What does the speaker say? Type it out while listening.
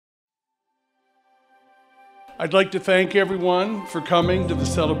I'd like to thank everyone for coming to the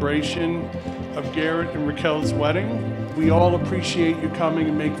celebration of Garrett and Raquelle's wedding. We all appreciate you coming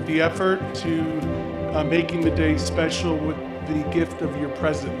and making the effort to making the day special with the gift of your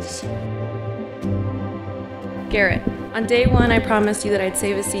presence. Garrett, on day one, I promised you that I'd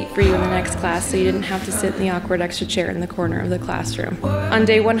save a seat for you in the next class so you didn't have to sit in the awkward extra chair in the corner of the classroom. On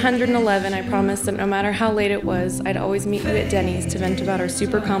day 111, I promised that no matter how late it was, I'd always meet you at Denny's to vent about our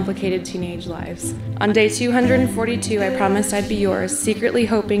super complicated teenage lives. On day 242, I promised I'd be yours, secretly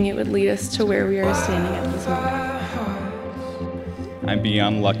hoping it would lead us to where we are standing at this moment. I'm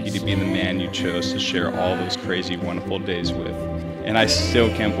beyond lucky to be the man you chose to share all those crazy, wonderful days with. And I still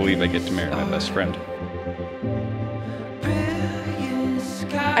can't believe I get to marry my best friend.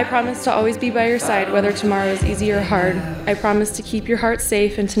 I promise to always be by your side, whether tomorrow is easy or hard. I promise to keep your heart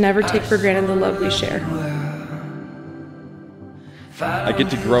safe and to never take for granted the love we share. I get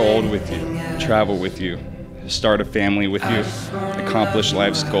to grow old with you, travel with you, start a family with you, accomplish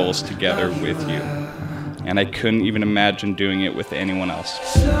life's goals together with you. And I couldn't even imagine doing it with anyone else.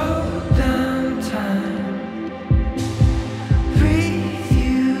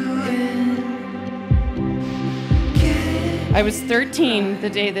 I was 13 the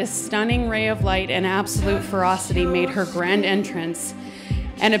day this stunning ray of light and absolute ferocity made her grand entrance,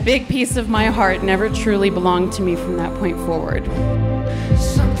 and a big piece of my heart never truly belonged to me from that point forward.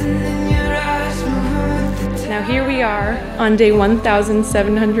 Now here we are on day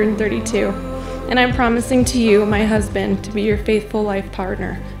 1732, and I'm promising to you, my husband, to be your faithful life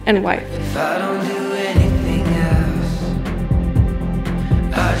partner and wife. If I don't do anything else,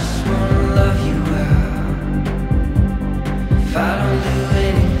 I just wanna love you well. If I don't do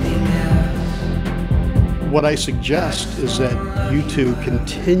anything else. What I suggest is that you two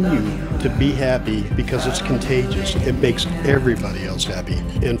continue to be happy because it's contagious. It makes everybody else happy.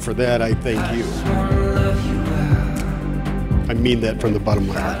 And for that, I thank you. I mean that from the bottom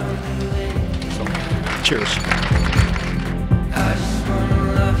of my heart. So, cheers. I just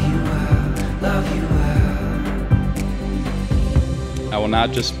wanna love you well. I will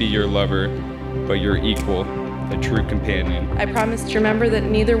not just be your lover, but your equal, a true companion. I promise to remember that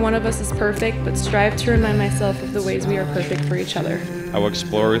neither one of us is perfect, but strive to remind myself of the ways we are perfect for each other. I will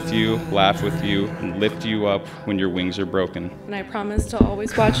explore with you, laugh with you, and lift you up when your wings are broken. And I promise to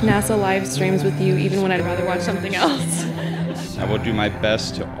always watch NASA live streams with you, even when I'd rather watch something else. I will do my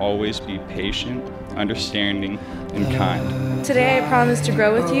best to always be patient, understanding, and kind. Today I promise to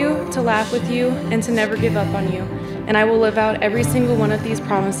grow with you, to laugh with you, and to never give up on you. And I will live out every single one of these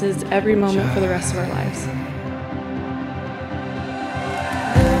promises every moment for the rest of our lives.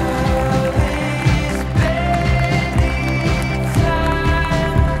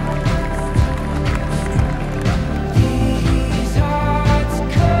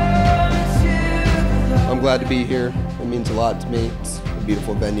 I'm glad to be here. It means a lot to me. It's a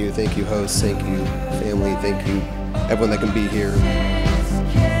beautiful venue. Thank you, hosts. Thank you, family. Thank you, everyone that can be here.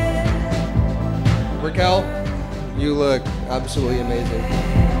 Raquelle, you look absolutely amazing.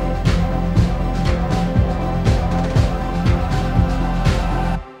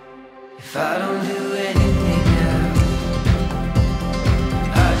 If I don't do anything else,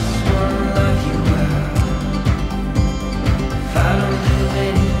 I just wanna love you well. If I don't do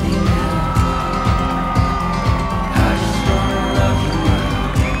anything else, I just wanna love you well.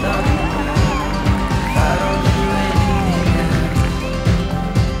 If I don't do anything else,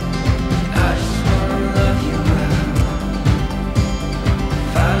 I just wanna love you well.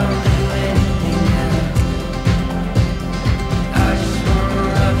 If I don't do anything else, I just wanna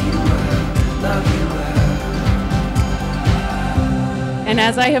love you well. And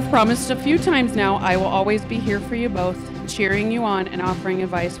as I have promised a few times now, I will always be here for you both, cheering you on and offering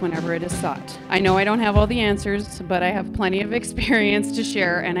advice whenever it is sought. I know I don't have all the answers, but I have plenty of experience to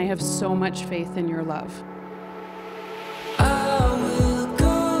share, and I have so much faith in your love. I will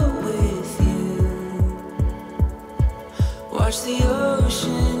go with you. Watch the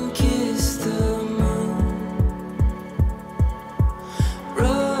ocean kiss the moon.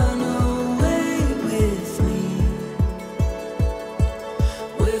 Run away with me.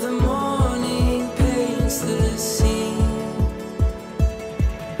 Where the morning paints the scene.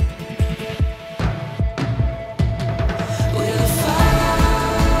 With the fire,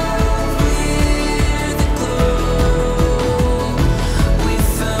 with the glow. We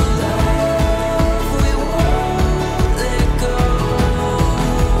found love, we won't let go.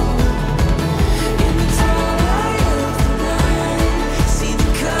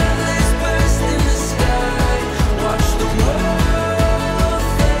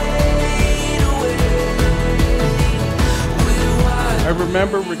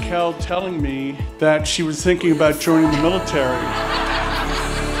 Raquelle telling me that she was thinking about joining the military.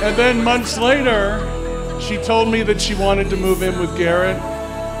 And then months later, she told me that she wanted to move in with Garrett,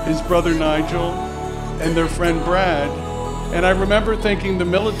 his brother Nigel, and their friend Brad. And I remember thinking the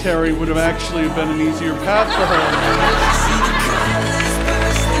military would have actually been an easier path for her.